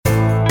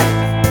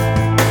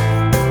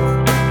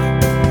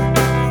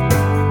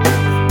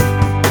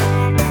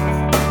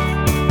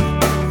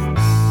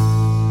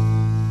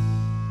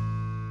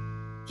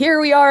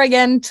we are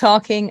again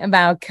talking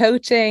about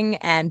coaching.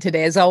 And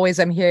today, as always,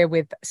 I'm here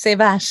with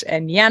Sevash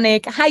and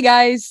Yannick. Hi,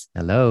 guys.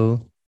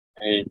 Hello.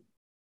 Hey.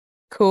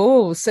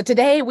 Cool. So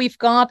today we've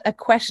got a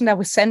question that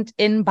was sent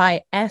in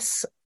by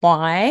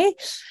SY.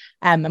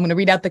 I'm going to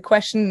read out the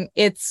question.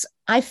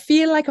 I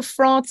feel like a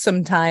fraud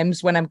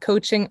sometimes when I'm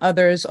coaching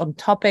others on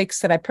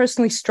topics that I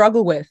personally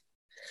struggle with.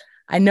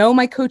 I know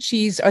my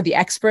coachees are the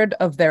expert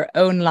of their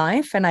own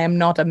life and I am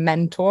not a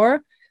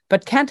mentor,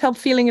 but can't help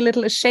feeling a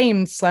little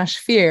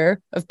ashamed/fear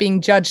of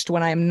being judged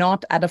when I am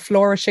not at a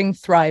flourishing,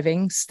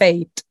 thriving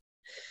state.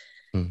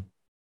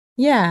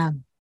 Yeah.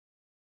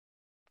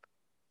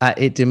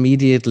 It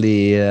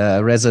immediately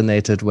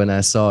resonated when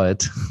I saw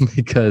it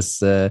because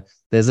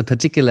there's a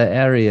particular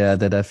area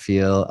that I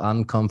feel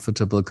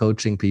uncomfortable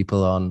coaching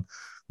people on,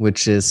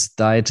 which is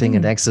dieting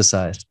and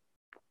exercise.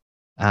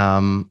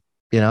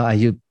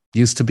 I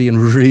used to be in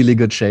really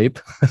good shape.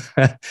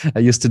 I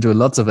used to do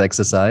lots of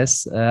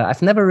exercise.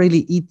 I've never really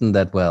eaten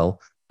that well,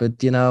 but,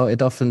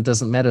 it often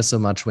doesn't matter so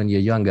much when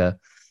you're younger.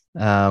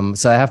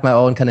 So I have my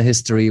own kind of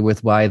history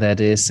with why that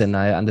is. And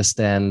I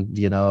understand,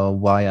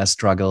 why I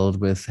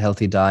struggled with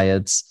healthy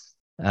diets.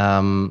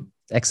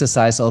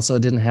 Exercise also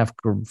didn't have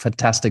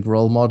fantastic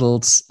role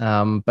models,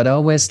 but I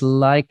always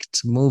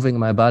liked moving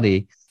my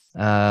body.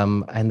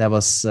 And that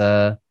was,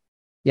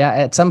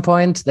 at some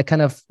point,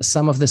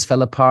 some of this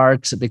fell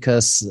apart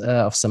because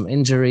of some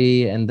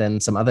injury and then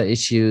some other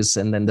issues.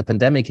 And then the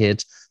pandemic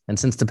hit. And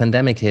since the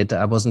pandemic hit,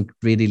 I wasn't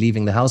really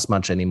leaving the house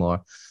much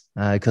anymore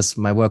because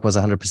my work was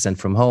 100%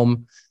 from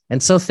home.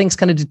 And so things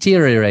kind of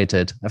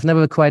deteriorated. I've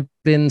never quite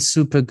been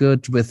super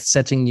good with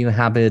setting new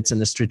habits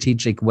in a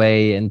strategic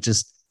way and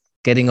just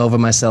getting over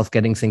myself,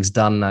 getting things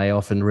done. I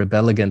often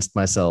rebel against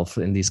myself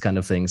in these kind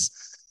of things.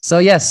 So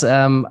yes,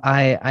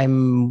 I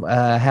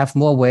have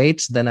more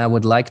weight than I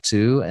would like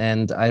to,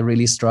 and I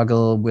really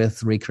struggle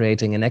with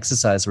recreating an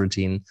exercise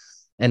routine.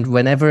 And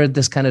whenever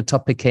this kind of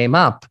topic came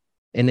up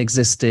in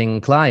existing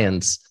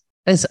clients,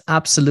 it's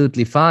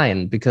absolutely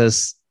fine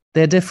because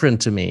they're different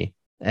to me.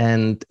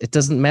 And it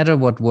doesn't matter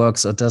what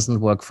works or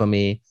doesn't work for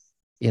me.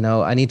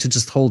 I need to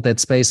just hold that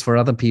space for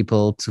other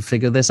people to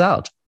figure this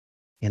out.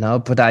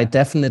 But I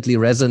definitely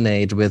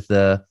resonate with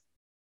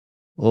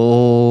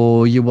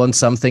you want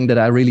something that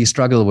I really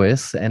struggle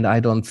with. And I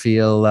don't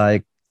feel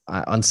like,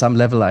 on some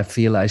level, I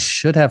feel I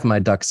should have my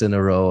ducks in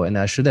a row and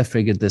I should have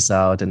figured this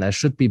out and I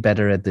should be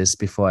better at this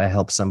before I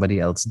help somebody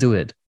else do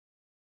it.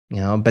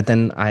 But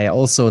then I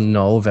also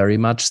know very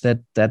much that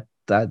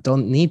I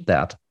don't need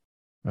that.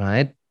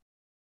 Right.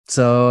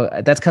 So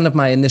that's kind of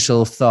my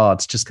initial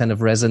thoughts, just kind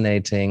of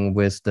resonating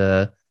with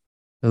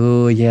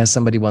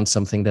somebody wants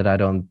something that I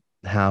don't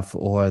have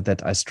or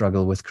that I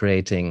struggle with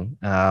creating.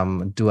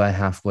 Do I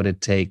have what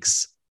it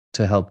takes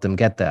to help them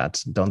get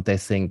that? Don't they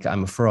think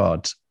I'm a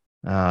fraud?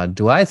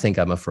 Do I think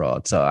I'm a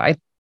fraud? So I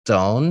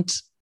don't,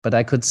 but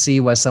I could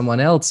see why someone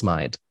else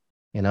might.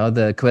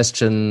 The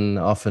question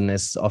often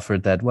is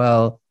offered that,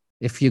 well,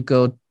 if you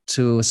go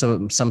to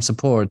some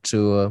support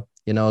to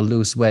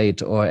lose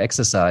weight or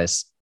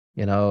exercise,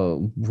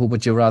 who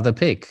would you rather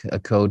pick? A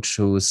coach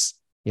who's,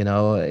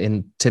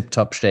 in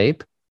tip-top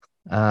shape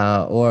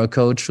or a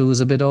coach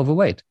who's a bit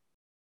overweight?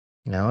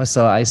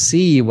 So I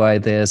see why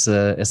there's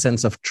a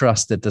sense of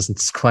trust that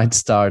doesn't quite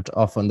start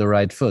off on the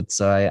right foot.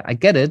 So I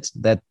get it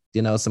that,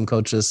 some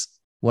coaches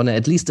want to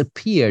at least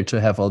appear to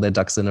have all their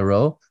ducks in a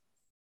row.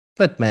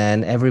 But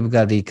man,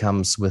 everybody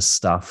comes with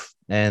stuff.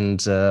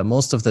 And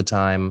most of the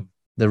time,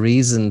 the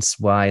reasons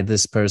why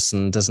this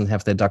person doesn't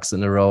have their ducks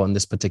in a row on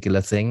this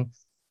particular thing,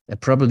 it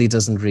probably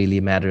doesn't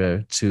really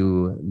matter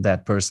to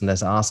that person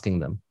that's asking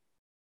them.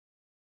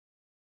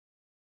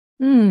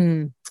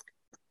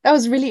 That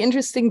was really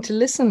interesting to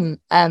listen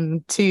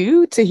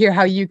to hear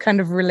how you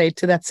kind of relate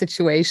to that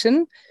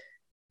situation.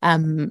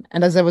 And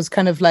as I was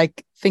kind of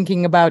like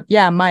thinking about,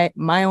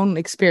 my own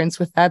experience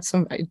with that,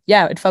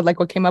 it felt like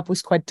what came up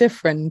was quite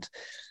different.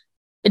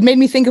 It made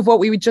me think of what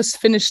we just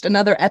finished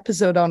another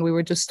episode on. We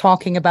were just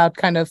talking about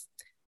kind of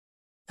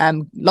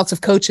lots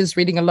of coaches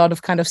reading a lot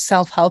of kind of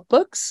self-help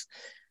books.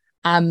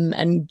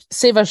 And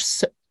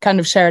Sevash kind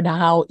of shared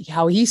how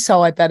he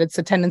saw it, that it's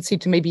a tendency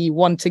to maybe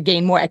want to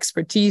gain more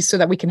expertise so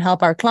that we can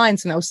help our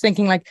clients. And I was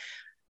thinking like,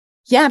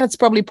 yeah, that's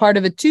probably part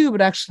of it too.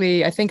 But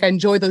actually, I think I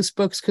enjoy those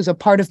books because a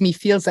part of me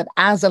feels that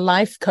as a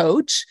life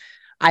coach,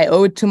 I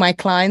owe it to my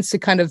clients to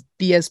kind of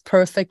be as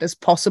perfect as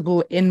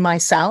possible in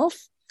myself,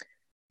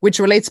 which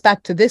relates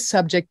back to this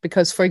subject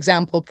because, for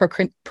example,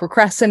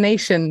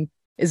 procrastination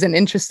is an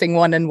interesting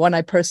one and one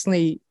I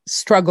personally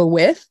struggle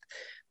with.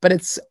 But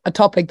it's a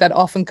topic that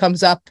often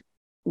comes up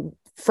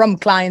from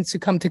clients who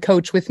come to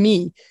coach with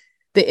me.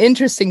 The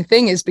interesting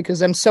thing is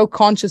because I'm so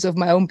conscious of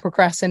my own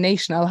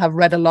procrastination, I'll have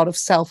read a lot of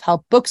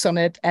self-help books on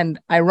it. And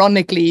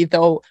ironically,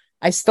 though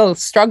I still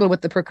struggle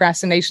with the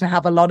procrastination, I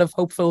have a lot of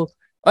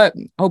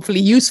hopefully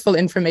useful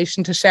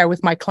information to share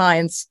with my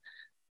clients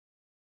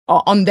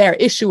on their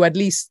issue. At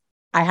least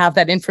I have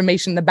that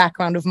information in the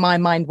background of my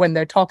mind when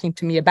they're talking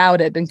to me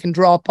about it and can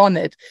draw upon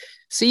it.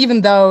 So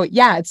even though,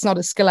 it's not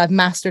a skill I've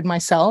mastered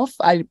myself,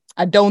 I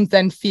don't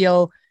then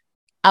feel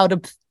out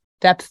of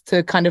depth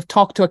to kind of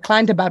talk to a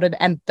client about it.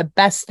 And the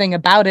best thing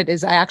about it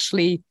is I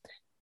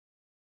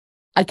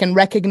can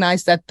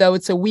recognize that though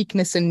it's a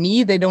weakness in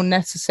me, they don't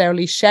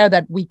necessarily share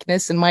that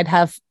weakness and might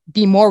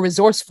be more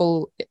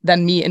resourceful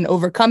than me in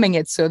overcoming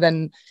it. So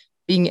then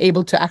being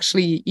able to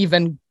actually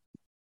even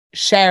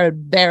share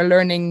their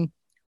learning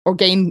or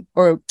gain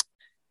or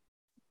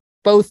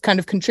both kind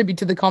of contribute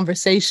to the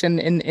conversation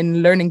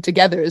in learning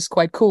together is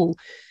quite cool.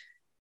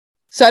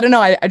 So I don't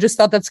know. I just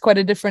thought that's quite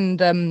a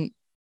different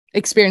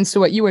experience to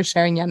what you were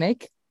sharing,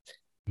 Yannick.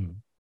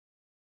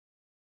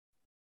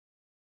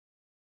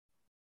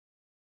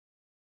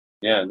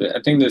 Yeah,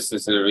 I think this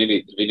is a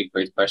really, really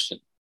great question,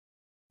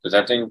 because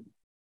I think,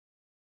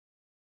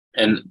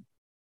 and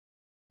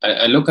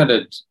I look at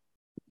it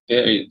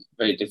very,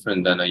 very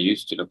different than I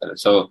used to look at it.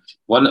 So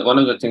one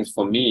of the things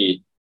for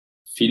me,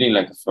 feeling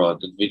like a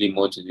fraud, that really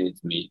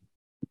motivates me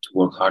to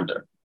work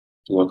harder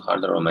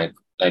on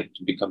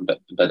to become a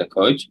better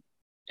coach,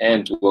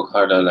 and to work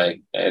harder,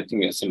 like I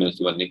think it's similar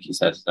to what Nikki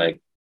says,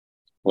 like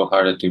work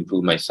harder to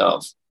improve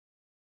myself,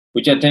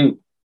 which I think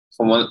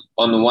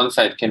on the one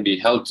side can be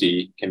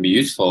healthy, can be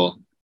useful,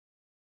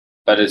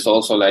 but it's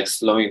also like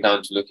slowing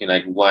down to looking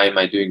like, why am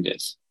I doing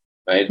this?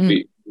 Right?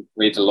 We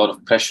create a lot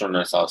of pressure on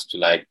ourselves to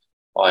like,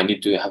 oh, I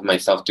need to have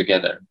myself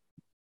together,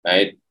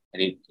 right?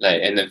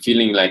 And then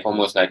feeling like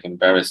almost like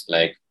embarrassed,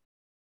 like,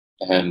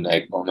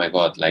 oh my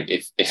God, like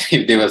if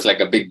there was like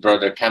a big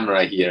brother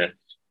camera here,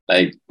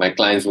 like my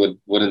clients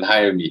wouldn't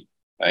hire me,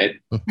 right?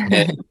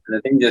 And I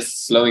think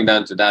just slowing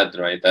down to that,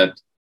 right? That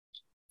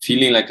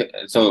feeling like,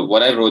 so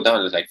what I wrote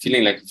down is like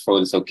feeling like a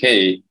fraud is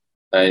okay.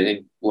 But I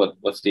think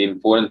what's the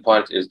important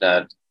part is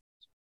that,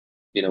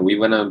 we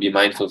want to be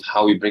mindful of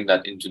how we bring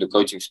that into the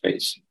coaching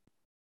space,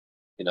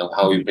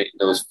 how we bring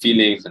those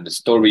feelings and the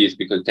stories,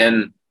 because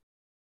then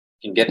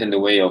it can get in the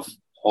way of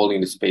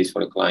holding the space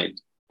for the client.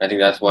 I think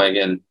that's why,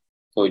 again,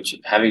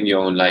 having your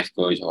own life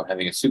coach or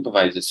having a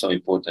supervisor is so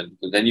important,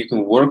 because then you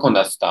can work on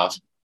that stuff.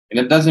 And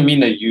it doesn't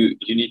mean that you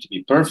need to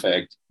be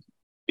perfect,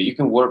 but you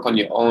can work on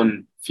your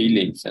own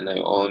feelings and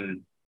your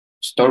own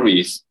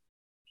stories,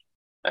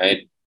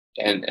 right?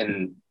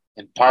 And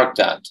park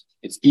that.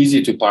 It's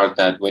easy to park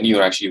that when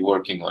you're actually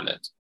working on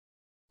it,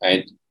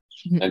 right?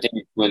 I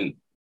think when,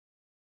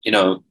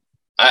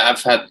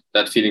 I've had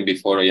that feeling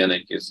before,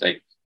 Yannick, it's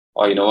like,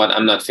 oh, you know what?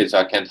 I'm not fit, so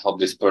I can't help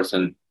this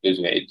person lose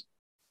weight.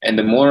 And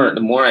the more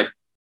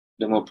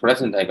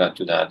present I got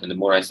to that, and the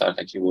more I start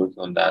actually working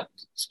on that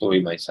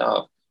story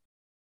myself,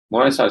 the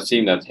more I start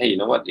seeing that, hey, you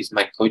know what? It's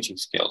my coaching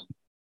skill.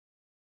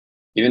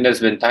 Even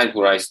there's been times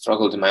where I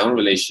struggled in my own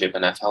relationship,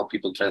 and I've helped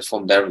people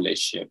transform their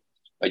relationship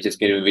by just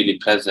getting really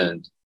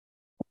present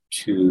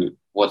to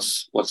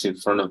what's in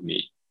front of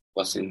me,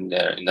 what's in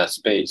there in that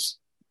space.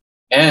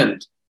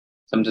 And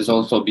sometimes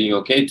also being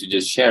okay to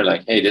just share,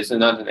 like, hey, this is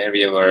not an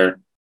area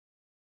where,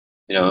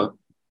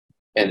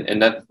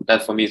 and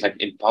that for me is like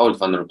empowered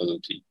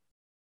vulnerability.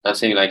 Not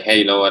saying like, hey,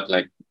 you know what,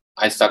 like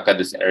I suck at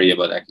this area,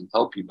 but I can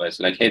help you. But it's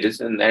like, hey, this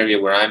is an area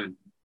where I'm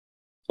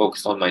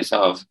focused on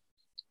myself.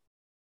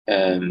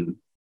 But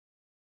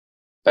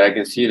I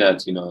can see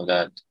that,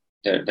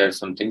 that there's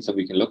some things that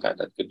we can look at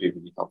that could be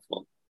really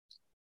helpful.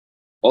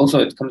 Also,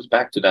 it comes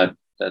back to that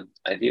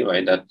idea,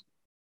 right? That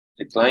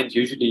the client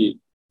usually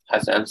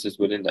has answers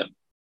within them,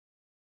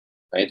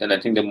 right? And I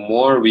think the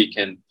more we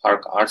can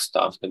park our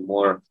stuff, the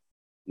more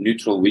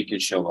neutral we can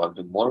show up,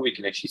 the more we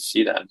can actually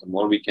see that, the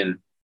more we can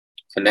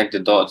connect the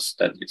dots.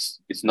 That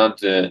it's not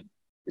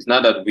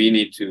that we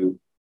need to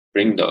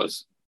bring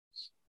those.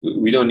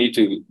 We don't need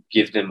to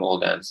give them all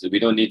the answers. We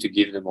don't need to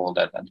give them all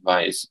that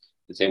advice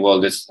and say,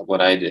 well, this is what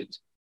I did.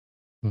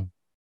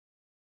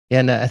 Yeah,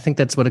 and I think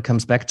that's what it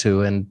comes back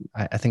to. And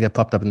I think that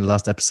popped up in the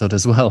last episode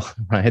as well,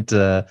 right?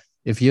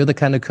 If you're the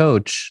kind of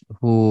coach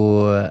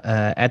who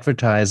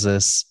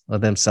advertises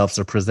themselves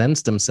or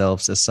presents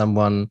themselves as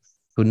someone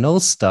who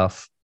knows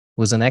stuff,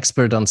 who's an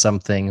expert on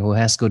something, who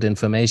has good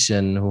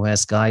information, who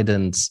has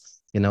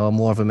guidance,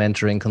 more of a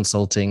mentoring,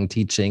 consulting,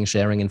 teaching,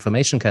 sharing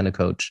information kind of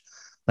coach,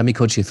 let me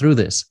coach you through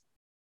this.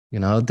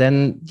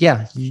 Then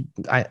yeah,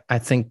 I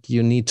think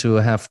you need to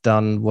have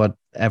done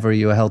whatever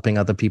you're helping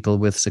other people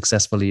with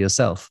successfully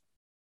yourself.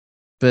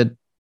 But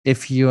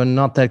if you're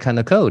not that kind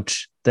of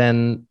coach,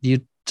 then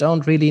you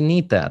don't really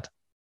need that,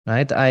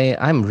 right?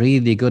 I'm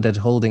really good at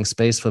holding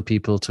space for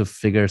people to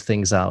figure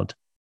things out.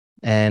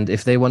 And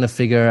if they want to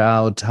figure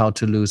out how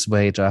to lose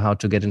weight or how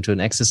to get into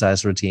an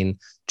exercise routine,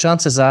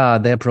 chances are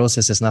their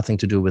process has nothing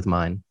to do with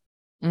mine.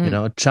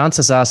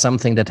 Chances are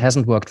something that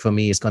hasn't worked for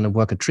me is going to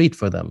work a treat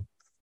for them.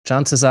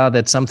 Chances are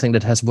that something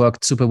that has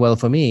worked super well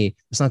for me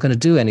is not going to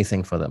do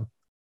anything for them,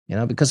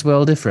 because we're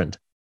all different.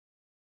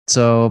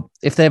 So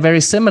if they're very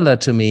similar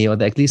to me, or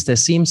at least they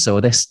seem so,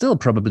 they're still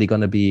probably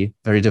going to be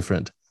very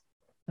different.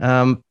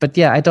 But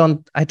yeah, I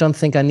don't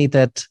think I need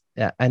that.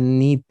 I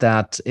need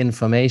that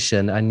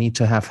information. I need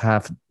to have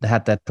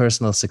had that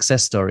personal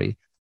success story.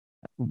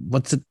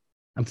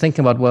 I'm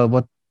thinking about,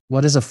 well,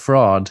 what is a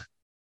fraud,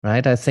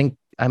 right? I think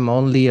I'm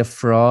only a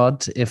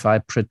fraud if I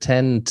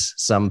pretend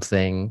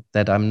something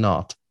that I'm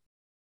not.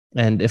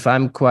 And if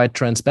I'm quite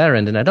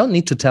transparent and I don't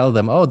need to tell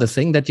them, oh, the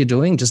thing that you're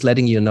doing, just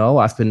letting you know,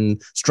 I've been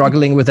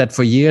struggling with that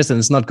for years and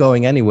it's not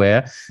going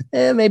anywhere.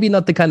 Maybe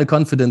not the kind of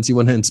confidence you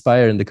want to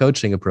inspire in the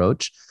coaching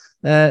approach.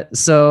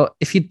 So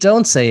if you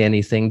don't say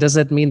anything, does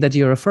that mean that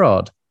you're a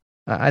fraud?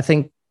 I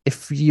think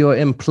if you're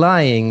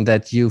implying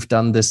that you've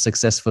done this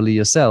successfully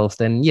yourself,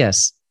 then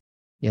yes,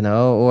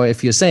 or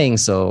if you're saying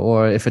so,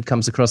 or if it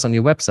comes across on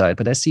your website.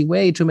 But I see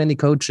way too many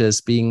coaches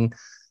being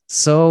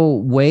so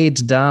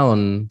weighed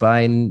down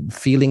by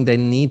feeling they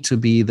need to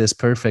be this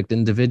perfect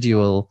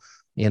individual,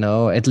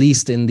 at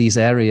least in these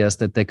areas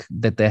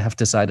that they have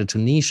decided to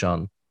niche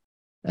on.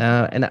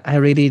 And I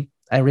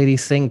really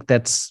think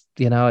that's,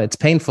 it's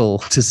painful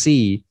to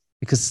see,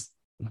 because,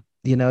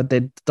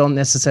 they don't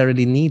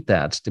necessarily need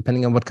that,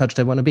 depending on what coach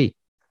they want to be.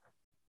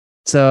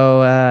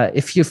 So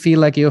if you feel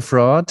like you're a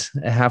fraud,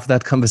 have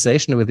that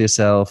conversation with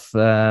yourself.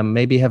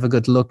 Maybe have a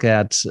good look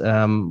at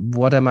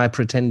what am I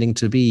pretending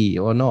to be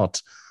or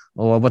not?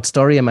 Or what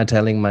story am I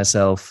telling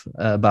myself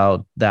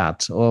about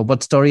that? Or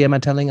what story am I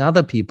telling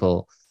other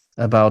people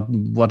about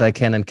what I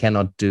can and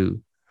cannot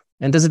do?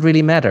 And does it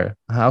really matter?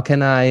 How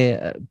can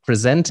I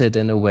present it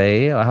in a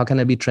way, or how can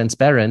I be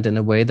transparent in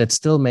a way that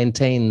still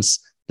maintains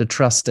the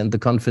trust and the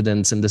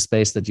confidence in the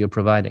space that you're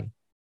providing?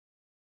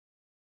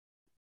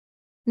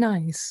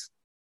 Nice.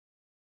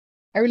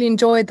 I really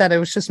enjoyed that. It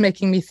was just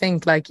making me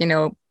think, like,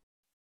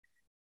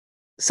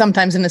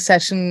 sometimes in a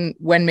session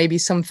when maybe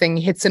something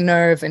hits a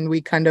nerve and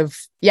we kind of,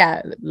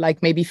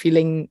 like maybe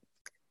feeling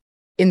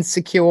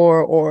insecure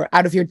or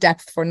out of your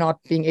depth for not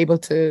being able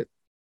to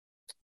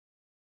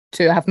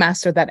have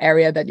mastered that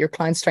area that your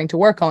client's trying to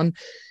work on.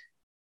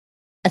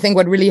 I think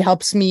what really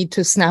helps me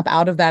to snap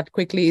out of that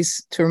quickly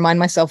is to remind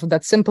myself of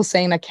that simple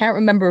saying. I can't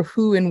remember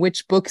who in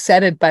which book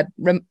said it, but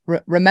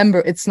remember,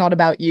 it's not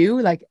about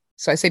you. Like,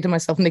 so I say to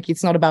myself, Nikki,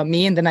 it's not about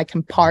me. And then I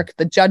can park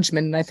the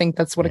judgment. And I think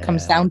that's what it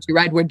comes down to,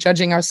 right? We're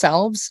judging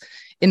ourselves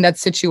in that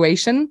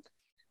situation.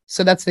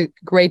 So that's a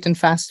great and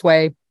fast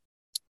way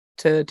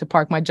to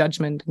park my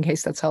judgment, in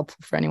case that's helpful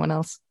for anyone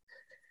else.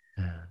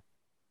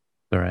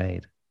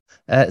 Great.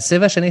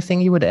 Sivash,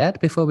 anything you would add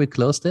before we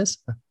close this?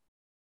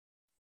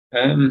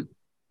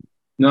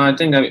 No, I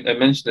think I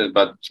mentioned it,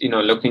 but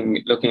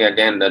looking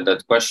again at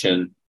that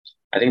question,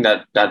 I think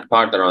that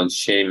part around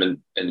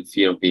shame and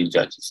fear of being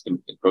judged is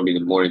probably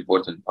the more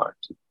important part,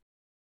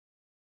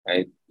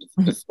 right?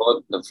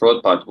 The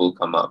fraud part will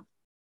come up,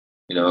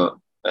 but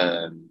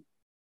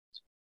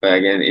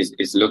again,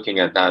 is looking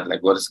at that,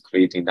 like what is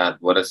creating that?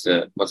 What's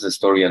the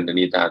story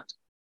underneath that?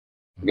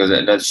 Because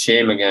that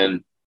shame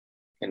again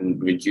can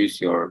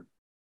reduce your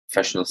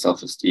professional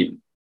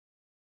self-esteem,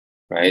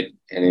 right?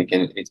 And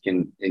it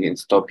can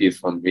stop you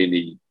from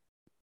really,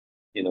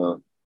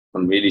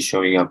 from really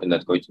showing up in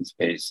that coaching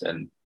space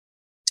and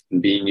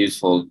being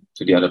useful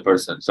to the other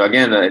person. So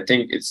again, I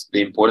think it's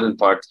the important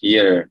part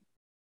here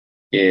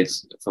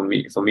is for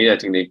me, I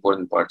think the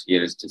important part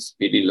here is just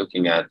really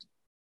looking at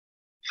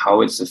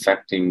how it's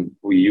affecting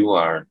who you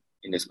are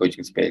in this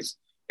coaching space.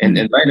 And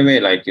by the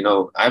way, like,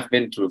 I've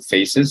been through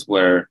phases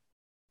where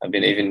I've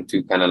been able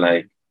to kind of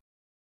like,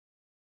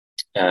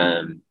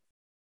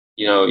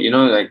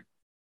 like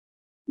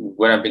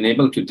where I've been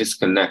able to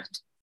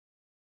disconnect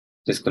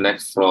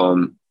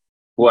from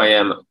who I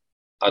am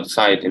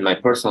outside in my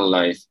personal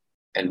life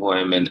and who I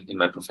am in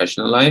my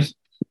professional life.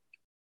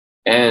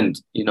 And,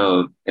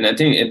 and I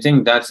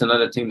think that's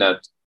another thing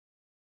that,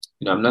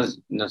 I'm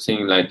not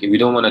saying like we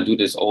don't want to do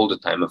this all the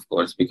time, of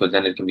course, because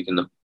then it can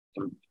become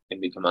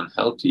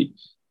unhealthy,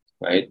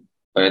 right?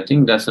 But I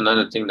think that's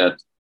another thing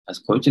that as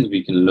coaches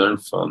we can learn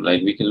from.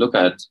 Like we can look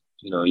at,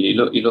 you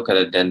look at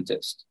a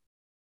dentist.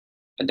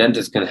 A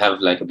dentist can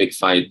have like a big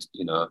fight,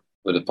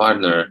 with a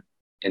partner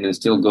and then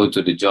still go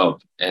to the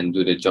job and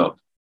do the job,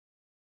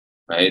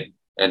 right?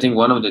 And I think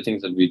one of the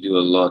things that we do a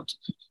lot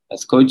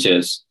as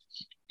coaches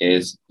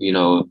is,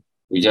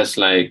 we just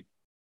like,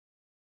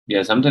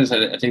 sometimes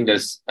I think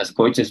there's, as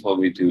coaches, what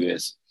we do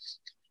is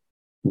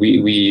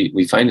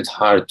we find it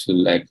hard to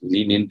like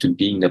lean into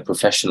being the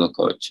professional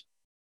coach.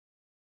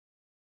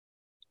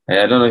 And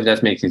I don't know if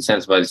that makes any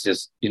sense, but it's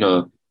just,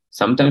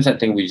 sometimes I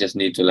think we just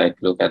need to like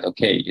look at,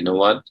 okay, you know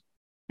what?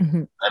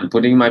 Mm-hmm. I'm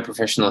putting my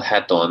professional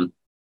hat on,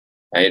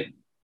 right?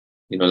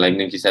 Like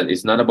Nikki said,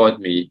 it's not about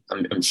me.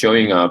 I'm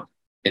showing up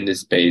in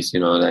this space,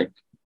 like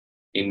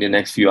in the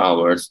next few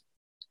hours.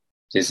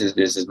 This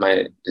is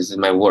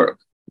my work.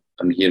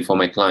 I'm here for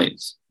my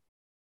clients.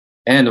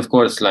 And of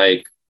course,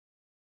 like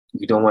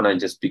we don't want to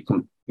just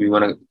we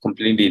want to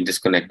completely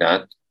disconnect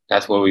that.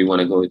 That's where we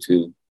want to go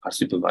to our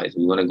supervisor.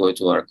 We want to go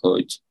to our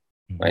coach,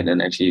 right?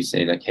 And actually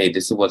say like, hey,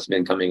 this is what's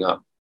been coming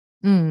up.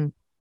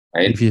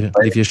 Right?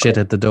 Leave your shit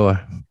at the door.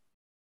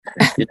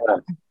 Yeah,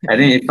 I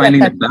think it's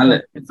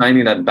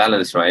finding that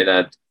balance, right?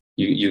 That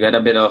you got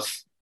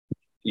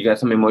you got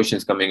some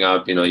emotions coming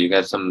up, you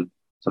got some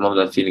of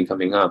that feeling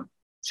coming up.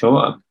 Show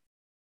up,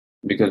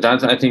 because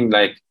that's, I think,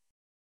 like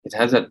it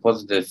has that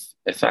positive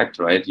effect,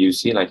 right? You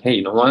see, like, hey,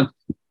 you know what?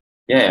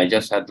 Yeah, I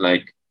just had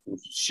like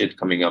shit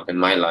coming up in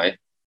my life,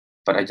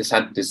 but I just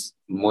had this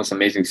most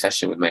amazing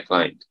session with my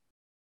client.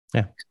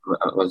 Yeah.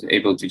 I was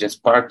able to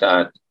just park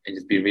that and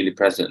just be really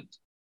present.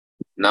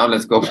 Now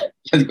let's go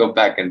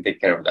back and take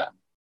care of that.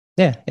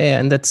 Yeah.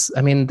 And that's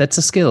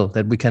a skill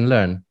that we can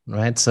learn,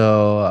 right?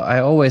 So I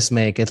always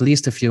make at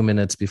least a few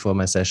minutes before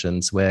my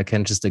sessions where I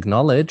can just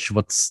acknowledge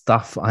what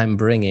stuff I'm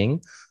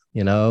bringing,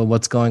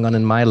 what's going on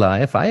in my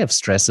life. I have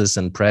stresses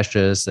and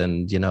pressures,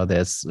 and,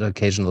 there's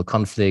occasional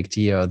conflict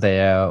here or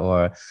there,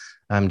 or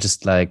I'm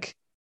just like,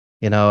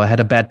 I had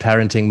a bad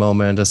parenting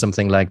moment or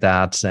something like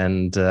that,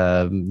 and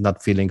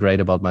not feeling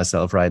great about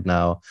myself right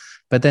now.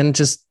 But then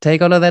just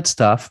take all of that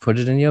stuff, put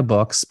it in your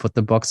box, put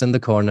the box in the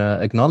corner,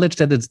 acknowledge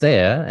that it's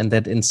there, and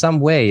that in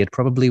some way it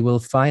probably will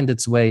find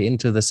its way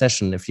into the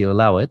session if you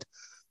allow it,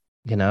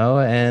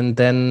 and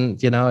then,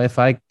 if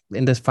I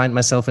find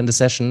myself in the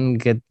session,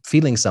 get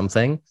feeling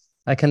something,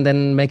 I can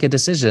then make a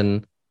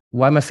decision.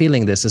 Why am I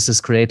feeling this? Is this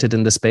created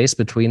in the space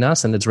between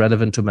us and it's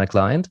relevant to my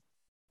client?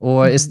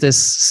 Or is this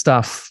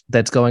stuff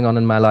that's going on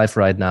in my life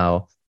right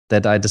now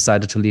that I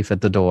decided to leave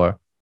at the door,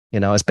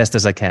 as best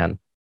as I can?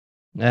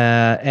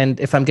 And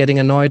if I'm getting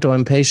annoyed or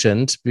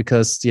impatient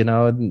because,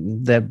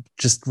 they're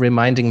just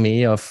reminding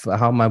me of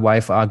how my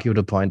wife argued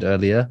a point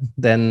earlier,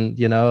 then,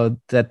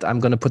 that I'm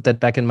going to put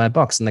that back in my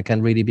box and I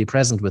can really be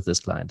present with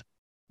this client.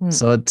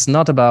 So it's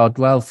not about,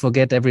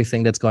 forget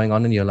everything that's going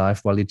on in your life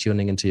while you're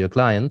tuning into your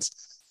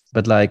clients.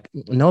 But like,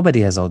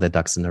 nobody has all their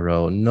ducks in a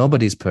row.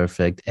 Nobody's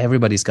perfect.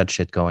 Everybody's got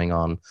shit going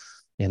on,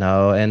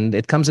 and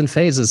it comes in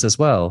phases as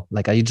well.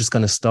 Like, are you just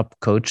going to stop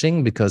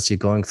coaching because you're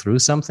going through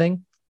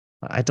something?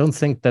 I don't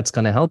think that's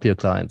going to help your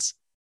clients,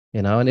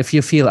 and if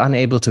you feel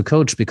unable to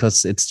coach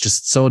because it's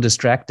just so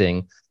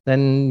distracting,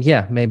 then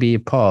yeah, maybe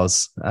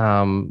pause.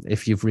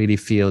 If you really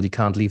feel you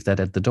can't leave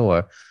that at the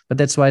door. But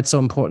that's why it's so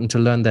important to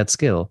learn that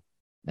skill.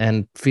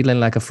 And feeling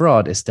like a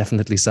fraud is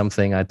definitely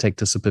something I take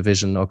to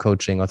supervision or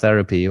coaching or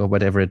therapy or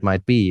whatever it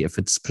might be, if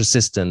it's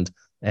persistent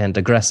and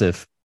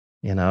aggressive,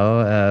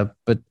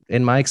 but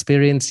in my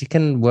experience, you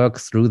can work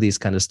through these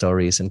kind of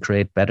stories and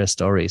create better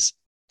stories.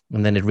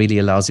 And then it really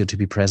allows you to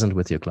be present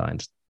with your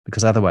client,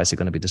 because otherwise you're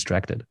going to be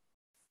distracted.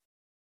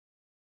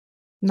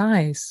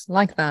 Nice.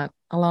 Like that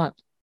a lot.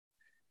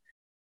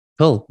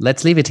 Cool.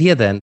 Let's leave it here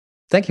then.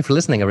 Thank you for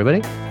listening,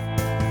 everybody.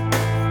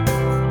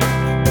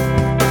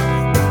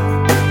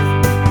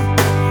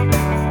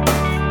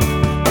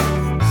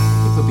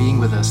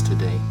 With us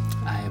today.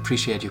 I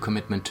appreciate your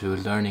commitment to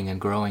learning and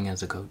growing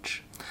as a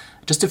coach.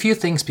 Just a few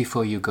things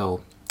before you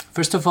go.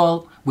 First of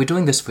all, we're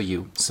doing this for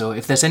you, so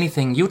if there's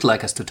anything you'd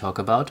like us to talk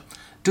about,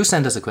 do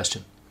send us a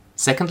question.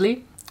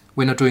 Secondly,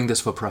 we're not doing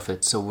this for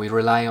profit, so we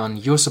rely on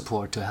your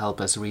support to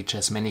help us reach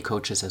as many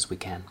coaches as we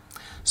can.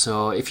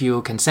 So if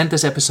you can send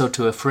this episode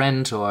to a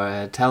friend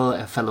or tell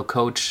a fellow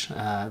coach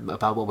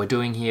about what we're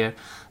doing here,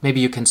 maybe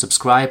you can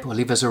subscribe or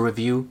leave us a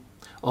review,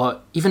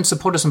 or even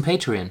support us on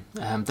Patreon.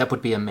 That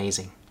would be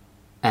amazing.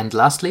 And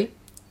lastly,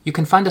 you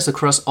can find us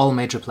across all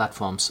major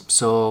platforms.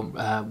 So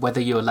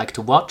whether you like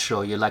to watch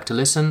or you like to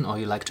listen or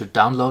you like to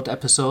download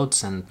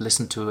episodes and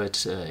listen to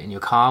it in your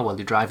car while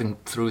you're driving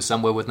through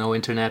somewhere with no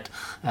internet,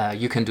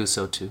 you can do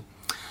so too.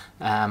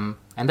 And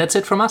that's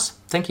it from us.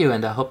 Thank you,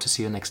 and I hope to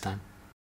see you next time.